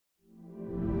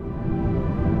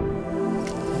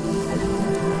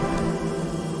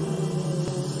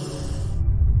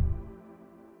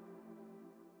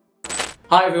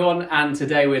Hi everyone, and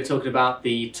today we're talking about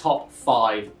the top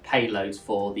 5 payloads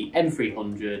for the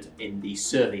M300 in the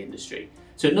survey industry.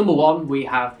 So at number 1 we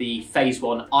have the Phase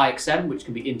 1 IXM, which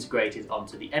can be integrated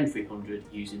onto the M300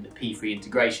 using the P3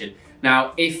 integration.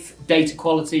 Now if data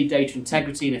quality, data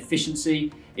integrity and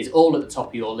efficiency is all at the top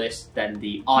of your list, then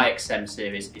the IXM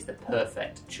series is the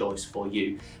perfect choice for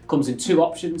you. It comes in 2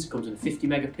 options. It comes in a 50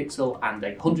 megapixel and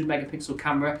a 100 megapixel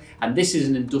camera, and this is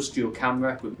an industrial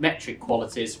camera with metric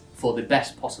qualities for the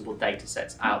best possible data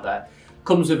sets out there.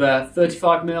 Comes with a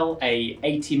 35mm, a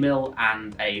 80mm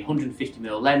and a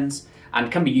 150mm lens, and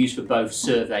can be used for both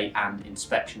survey and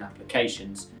inspection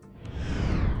applications.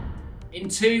 In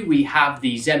 2 we have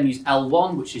the ZenMuse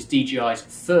L1, which is DJI's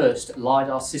first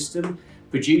LiDAR system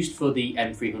produced for the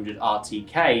M300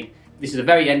 RTK. This is a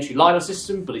very entry LiDAR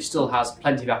system, but it still has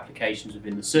plenty of applications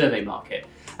within the survey market.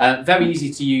 Very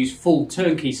easy to use, full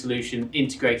turnkey solution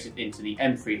integrated into the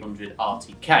M300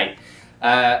 RTK.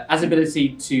 Has the ability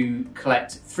to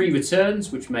collect 3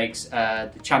 returns, which makes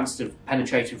the chance of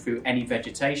penetrating through any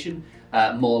vegetation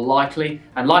more likely.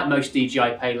 And like most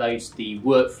DJI payloads, the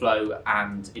workflow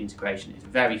and integration is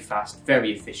very fast,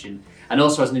 very efficient, and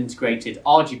also has an integrated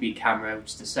RGB camera,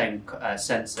 which is the same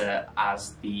sensor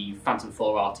as the Phantom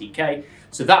 4 RTK.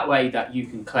 So that way that you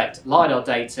can collect LiDAR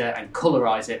data and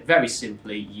colorize it very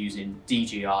simply using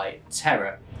DJI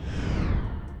Terra.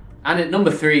 And at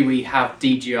number 3 we have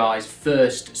DJI's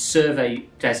first survey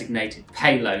designated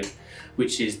payload,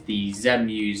 which is the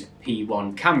ZenMuse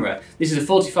P1 camera. This is a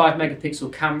 45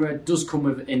 megapixel camera. It does come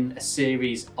within a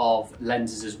series of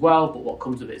lenses as well, but what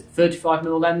comes with it is the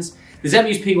 35mm lens. The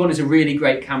ZenMuse P1 is a really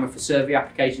great camera for survey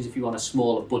applications if you want a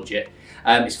smaller budget.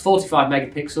 It's 45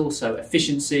 megapixel, so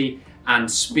efficiency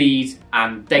and speed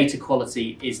and data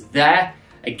quality is there.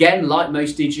 Again, like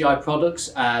most DJI products,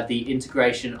 the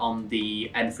integration on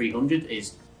the M300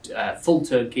 is full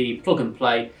turnkey, plug and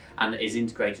play, and is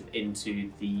integrated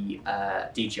into the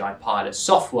DJI Pilot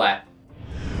software.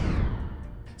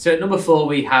 So at number 4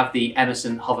 we have the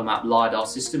Emerson HoverMap LiDAR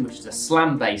system, which is a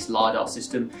SLAM-based LiDAR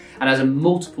system and has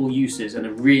multiple uses and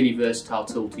a really versatile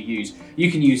tool to use.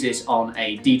 You can use this on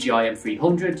a DJI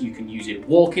M300, you can use it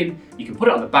walking, you can put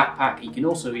it on a backpack, you can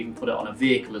also even put it on a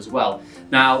vehicle as well.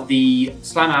 Now the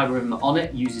SLAM algorithm on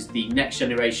it uses the next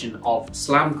generation of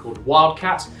SLAM called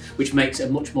Wildcat, which makes a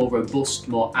much more robust,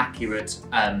 more accurate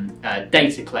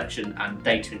data collection and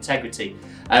data integrity.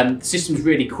 The system's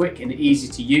really quick and easy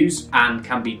to use, and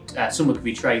can be someone can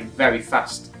be trained very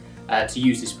fast to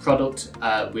use this product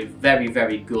with very,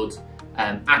 very good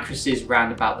accuracies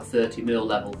around about the 30mm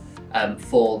level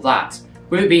for that.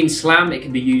 With it being SLAM, it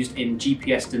can be used in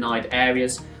GPS denied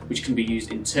areas, which can be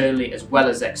used internally as well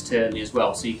as externally as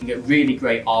well, so you can get really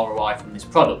great ROI from this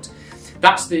product.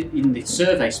 That's in the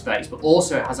survey space, but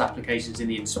also it has applications in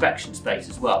the inspection space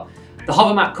as well. The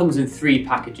HoverMap comes in 3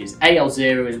 packages.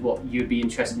 AL0 is what you'd be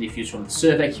interested in if you're from the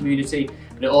survey community,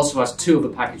 but it also has 2 other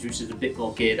packages which is a bit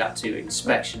more geared up to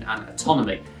inspection and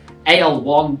autonomy.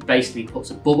 AL1 basically puts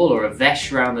a bubble or a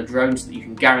mesh around the drone so that you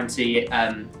can guarantee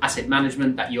asset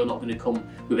management, that you're not going to come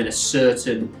within a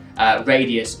certain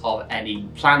radius of any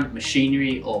plant,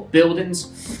 machinery or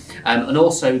buildings. And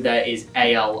also there is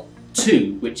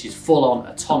AL2, which is full-on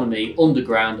autonomy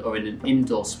underground or in an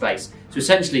indoor space. So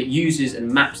essentially it uses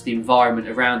and maps the environment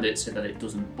around it so that it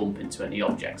doesn't bump into any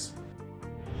objects.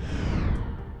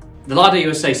 The LiDAR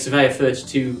USA Surveyor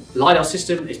 32 LiDAR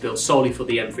system is built solely for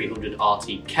the M300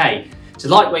 RTK. It's a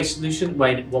lightweight solution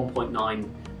weighing at 1.9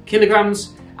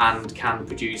 kilograms and can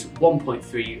produce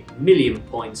 1.3 million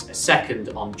points a second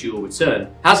on dual return.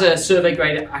 Has a survey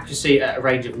grade accuracy at a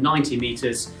range of 90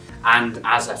 meters and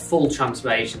has a full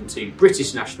transformation to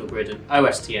British National Grid and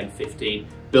OSTN 15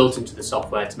 built into the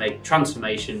software to make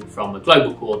transformation from a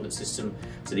global coordinate system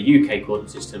to the UK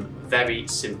coordinate system very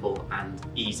simple and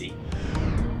easy.